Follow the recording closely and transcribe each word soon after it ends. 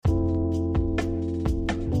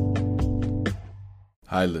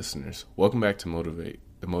Hi, listeners. Welcome back to Motivate,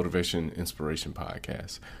 the Motivation Inspiration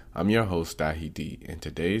Podcast. I'm your host, Dahi D, and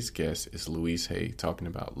today's guest is Louise Hay, talking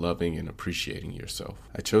about loving and appreciating yourself.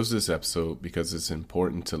 I chose this episode because it's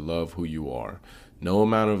important to love who you are. No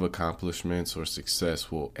amount of accomplishments or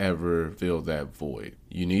success will ever fill that void.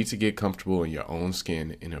 You need to get comfortable in your own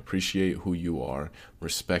skin and appreciate who you are,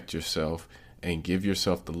 respect yourself, and give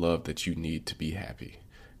yourself the love that you need to be happy.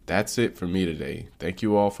 That's it for me today. Thank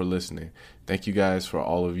you all for listening. Thank you guys for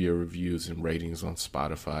all of your reviews and ratings on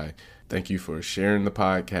Spotify. Thank you for sharing the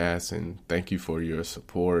podcast, and thank you for your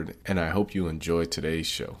support. And I hope you enjoyed today's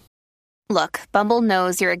show. Look, Bumble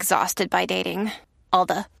knows you're exhausted by dating. All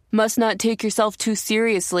the must not take yourself too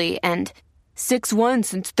seriously and 6'1"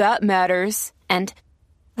 since that matters. And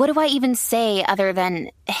what do I even say other than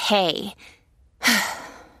hey?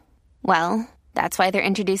 Well, that's why they're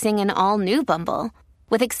introducing an all-new Bumble.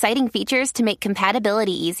 With exciting features to make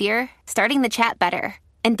compatibility easier, starting the chat better,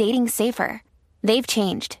 and dating safer. They've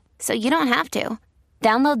changed, so you don't have to.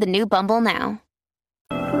 Download the new Bumble now.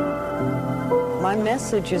 My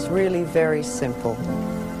message is really very simple.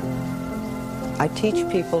 I teach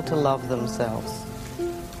people to love themselves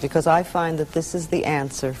because I find that this is the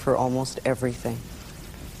answer for almost everything.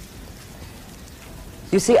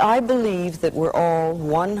 You see, I believe that we're all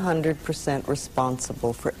 100%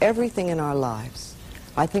 responsible for everything in our lives.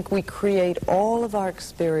 I think we create all of our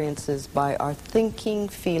experiences by our thinking,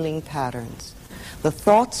 feeling patterns. The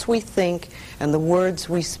thoughts we think and the words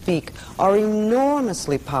we speak are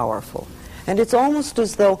enormously powerful. And it's almost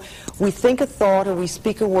as though we think a thought or we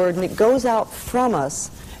speak a word and it goes out from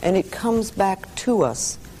us and it comes back to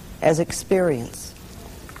us as experience.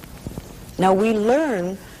 Now we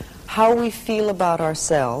learn how we feel about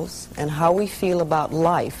ourselves and how we feel about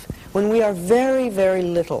life when we are very, very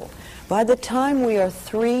little. By the time we are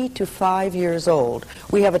 3 to 5 years old,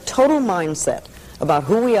 we have a total mindset about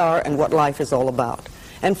who we are and what life is all about.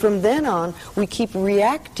 And from then on, we keep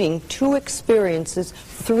reacting to experiences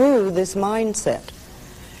through this mindset.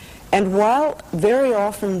 And while very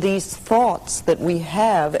often these thoughts that we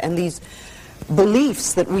have and these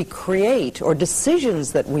beliefs that we create or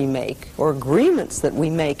decisions that we make or agreements that we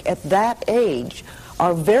make at that age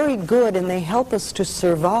are very good and they help us to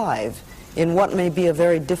survive in what may be a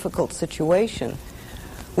very difficult situation,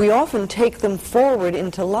 we often take them forward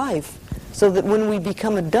into life so that when we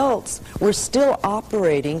become adults, we're still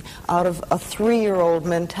operating out of a 3-year-old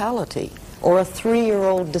mentality or a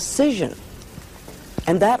 3-year-old decision.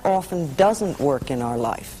 And that often doesn't work in our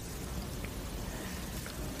life.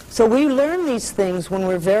 So we learn these things when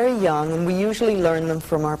we're very young, and we usually learn them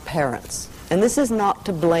from our parents. And this is not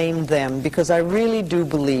to blame them, because I really do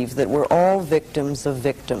believe that we're all victims of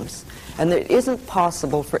victims. And it isn't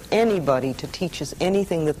possible for anybody to teach us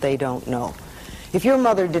anything that they don't know. If your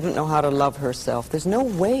mother didn't know how to love herself, there's no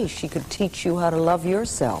way she could teach you how to love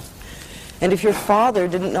yourself. And if your father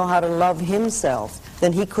didn't know how to love himself,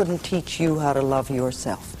 then he couldn't teach you how to love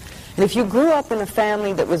yourself. And if you grew up in a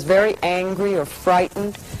family that was very angry or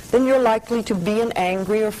frightened, then you're likely to be an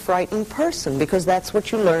angry or frightened person, because that's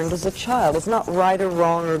what you learned as a child. It's not right or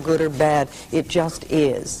wrong or good or bad. It just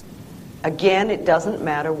is. Again, it doesn't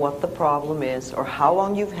matter what the problem is or how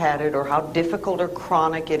long you've had it or how difficult or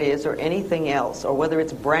chronic it is or anything else, or whether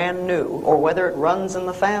it's brand new or whether it runs in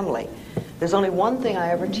the family. There's only one thing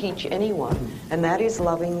I ever teach anyone, and that is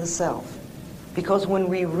loving the self. Because when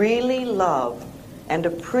we really love and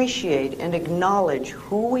appreciate and acknowledge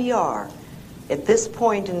who we are at this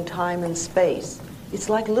point in time and space, it's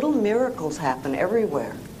like little miracles happen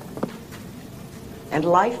everywhere. And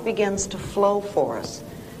life begins to flow for us.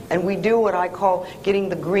 And we do what I call getting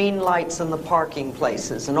the green lights in the parking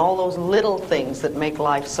places and all those little things that make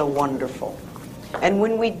life so wonderful. And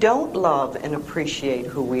when we don't love and appreciate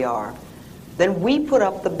who we are, then we put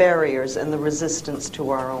up the barriers and the resistance to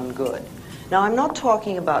our own good. Now, I'm not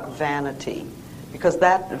talking about vanity because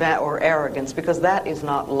or arrogance, because that is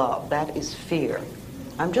not love. That is fear.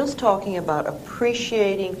 I'm just talking about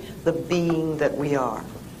appreciating the being that we are.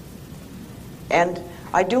 And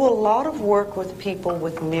I do a lot of work with people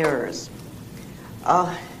with mirrors.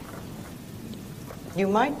 I'm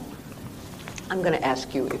going to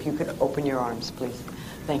ask you if you could open your arms, please.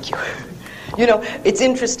 Thank you. You know, it's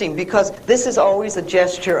interesting because this is always a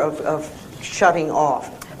gesture of shutting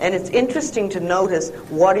off. And it's interesting to notice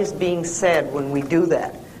what is being said when we do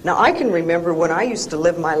that. Now, I can remember when I used to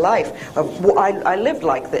live my life, I lived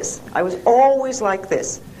like this. I was always like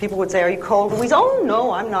this. People would say, "Are you cold, Louise?" "Oh, no,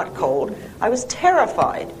 I'm not cold." I was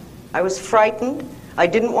terrified. I was frightened. I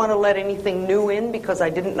didn't want to let anything new in because I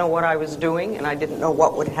didn't know what I was doing and I didn't know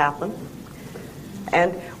what would happen.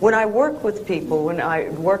 And when I work with people, when I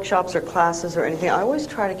workshops or classes or anything, I always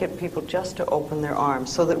try to get people just to open their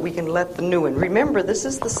arms so that we can let the new in. Remember, this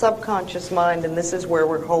is the subconscious mind, and this is where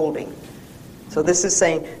we're holding. So this is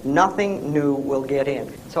saying nothing new will get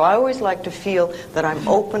in. So I always like to feel that I'm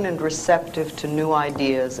open and receptive to new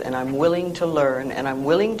ideas, and I'm willing to learn, and I'm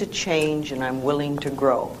willing to change, and I'm willing to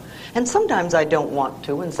grow. And sometimes I don't want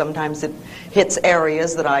to, and sometimes it hits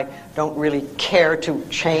areas that I don't really care to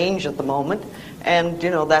change at the moment. And, you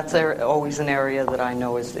know, that's always an area that I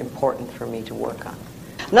know is important for me to work on.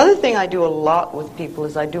 Another thing I do a lot with people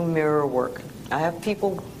is I do mirror work. I have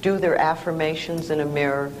people do their affirmations in a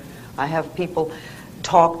mirror. I have people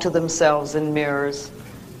talk to themselves in mirrors.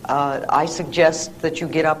 I suggest that you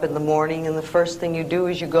get up in the morning and the first thing you do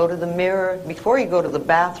is you go to the mirror. Before you go to the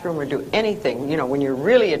bathroom or do anything, you know, when you're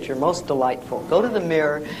really at your most delightful, go to the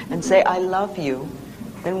mirror and say, I love you.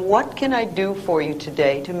 And what can I do for you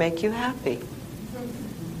today to make you happy?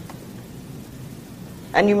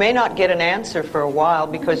 And you may not get an answer for a while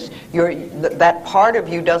because that part of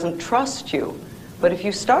you doesn't trust you. But if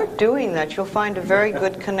you start doing that, you'll find a very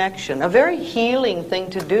good connection. A very healing thing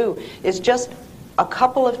to do is just a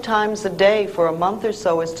couple of times a day for a month or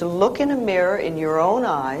so is to look in a mirror in your own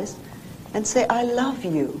eyes and say, I love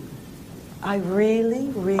you. I really,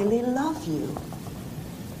 really love you.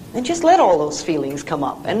 And just let all those feelings come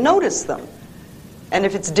up and notice them. And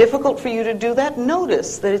if it's difficult for you to do that,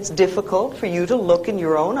 notice that it's difficult for you to look in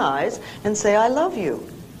your own eyes and say, I love you.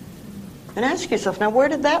 And ask yourself, now where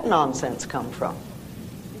did that nonsense come from?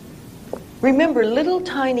 Remember, little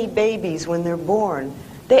tiny babies, when they're born,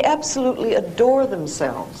 they absolutely adore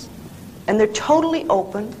themselves. And they're totally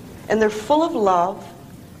open, and they're full of love.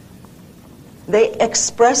 They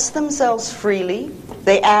express themselves freely.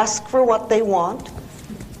 They ask for what they want.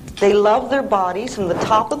 They love their bodies from the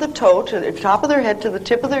top of the toe to the top of their head to the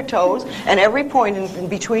tip of their toes, and every point in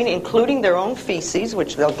between, including their own feces,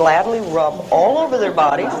 which they'll gladly rub all over their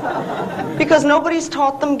bodies, because nobody's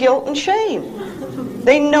taught them guilt and shame.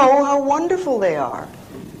 They know how wonderful they are.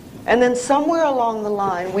 And then somewhere along the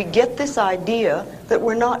line, we get this idea that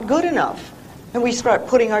we're not good enough. And we start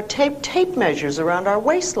putting our tape measures around our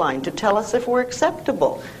waistline to tell us if we're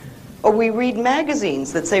acceptable. Or we read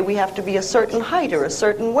magazines that say we have to be a certain height or a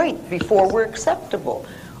certain weight before we're acceptable.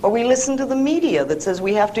 Or we listen to the media that says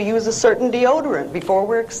we have to use a certain deodorant before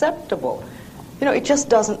we're acceptable. You know, it just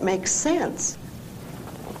doesn't make sense.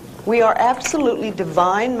 We are absolutely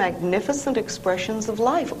divine, magnificent expressions of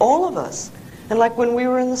life, all of us. And like when we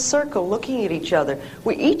were in the circle looking at each other,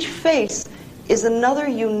 each face is another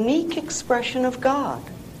unique expression of God.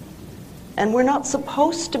 And we're not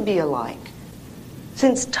supposed to be alike.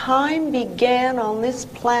 Since time began on this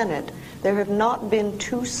planet, there have not been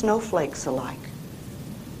two snowflakes alike.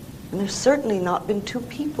 And there's certainly not been two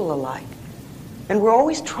people alike. And we're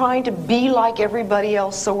always trying to be like everybody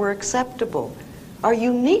else so we're acceptable. Our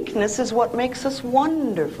uniqueness is what makes us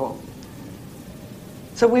wonderful.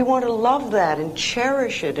 So we want to love that and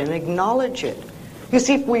cherish it and acknowledge it. You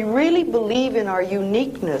see, if we really believe in our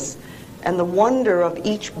uniqueness and the wonder of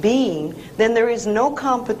each being, then there is no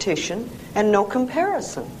competition and no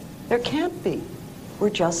comparison. There can't be.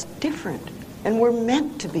 We're just different. And we're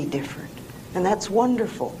meant to be different. And that's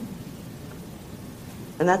wonderful.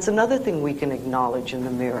 And that's another thing we can acknowledge in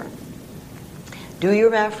the mirror. Do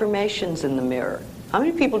your affirmations in the mirror. How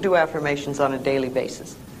many people do affirmations on a daily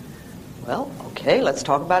basis? Well, okay, let's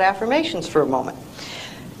talk about affirmations for a moment.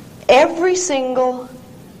 Every single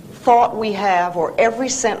thought we have or every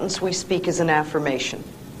sentence we speak is an affirmation.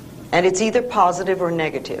 And it's either positive or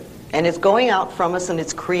negative. And it's going out from us and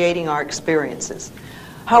it's creating our experiences.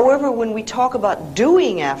 However, when we talk about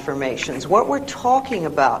doing affirmations, what we're talking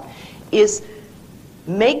about is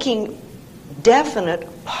making definite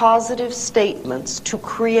positive statements to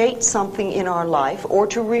create something in our life or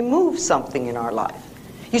to remove something in our life.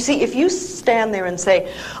 You see, if you stand there and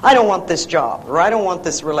say, I don't want this job, or I don't want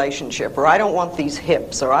this relationship, or I don't want these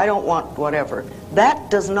hips, or I don't want whatever, that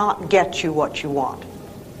does not get you what you want.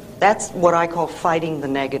 That's what I call fighting the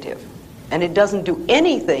negative. And it doesn't do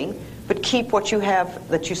anything but keep what you have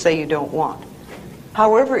that you say you don't want.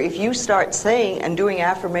 However, if you start saying and doing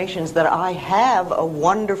affirmations that I have a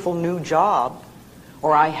wonderful new job,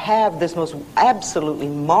 or I have this most absolutely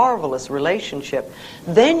marvelous relationship,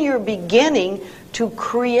 then you're beginning to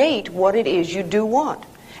create what it is you do want.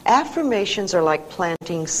 Affirmations are like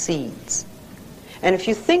planting seeds. And if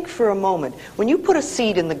you think for a moment, when you put a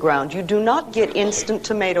seed in the ground, you do not get instant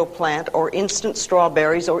tomato plant or instant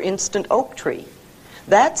strawberries or instant oak tree.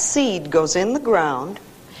 That seed goes in the ground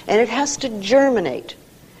and it has to germinate.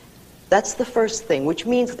 That's the first thing, which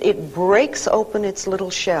means it breaks open its little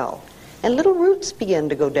shell. and little roots begin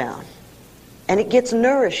to go down. And it gets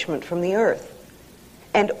nourishment from the earth.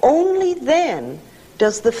 And only then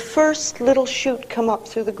does the first little shoot come up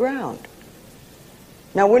through the ground.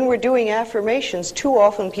 Now, when we're doing affirmations, too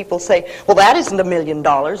often people say, well, that isn't $1 million,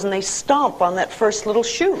 and they stomp on that first little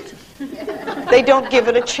shoot. They don't give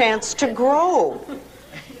it a chance to grow.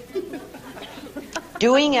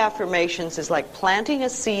 Doing affirmations is like planting a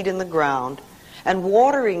seed in the ground, and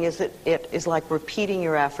watering it is like repeating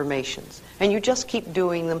your affirmations. And you just keep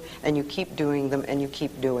doing them, and you keep doing them, and you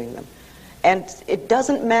keep doing them. And it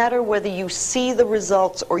doesn't matter whether you see the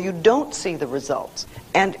results or you don't see the results.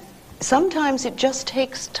 And sometimes it just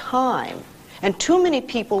takes time. And too many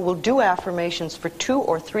people will do affirmations for 2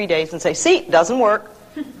 or 3 days and say, see, it doesn't work.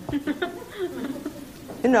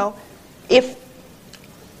 You know, if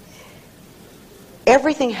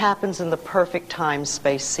everything happens in the perfect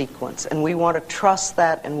time-space sequence, and we want to trust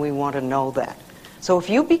that and we want to know that. So if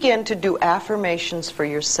you begin to do affirmations for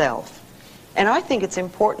yourself, and I think it's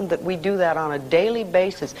important that we do that on a daily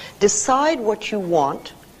basis, decide what you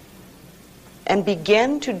want and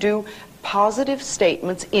begin to do positive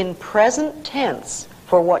statements in present tense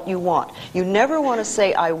for what you want. You never want to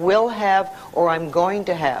say, I will have or I'm going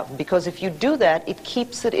to have, because if you do that, it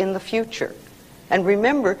keeps it in the future. And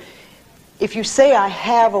remember, if you say, I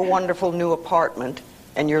have a wonderful new apartment,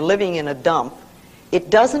 and you're living in a dump, it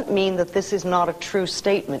doesn't mean that this is not a true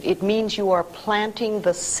statement. It means you are planting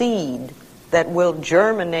the seed that will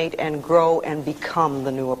germinate and grow and become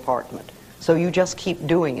the new apartment. So you just keep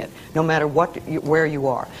doing it, no matter where you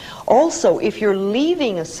are. Also, if you're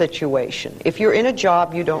leaving a situation, if you're in a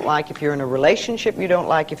job you don't like, if you're in a relationship you don't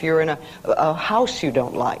like, if you're in a house you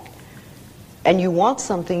don't like, and you want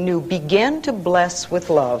something new, begin to bless with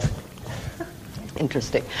love.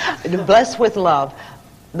 Interesting. Bless with love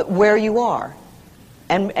where you are.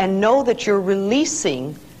 And know that you're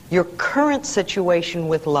releasing your current situation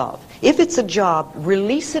with love. If it's a job,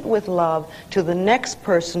 release it with love to the next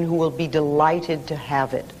person who will be delighted to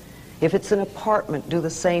have it. If it's an apartment, do the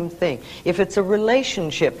same thing. If it's a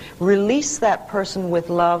relationship, release that person with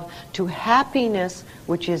love to happiness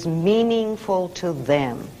which is meaningful to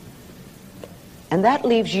them. And that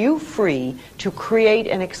leaves you free to create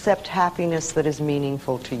and accept happiness that is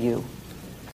meaningful to you.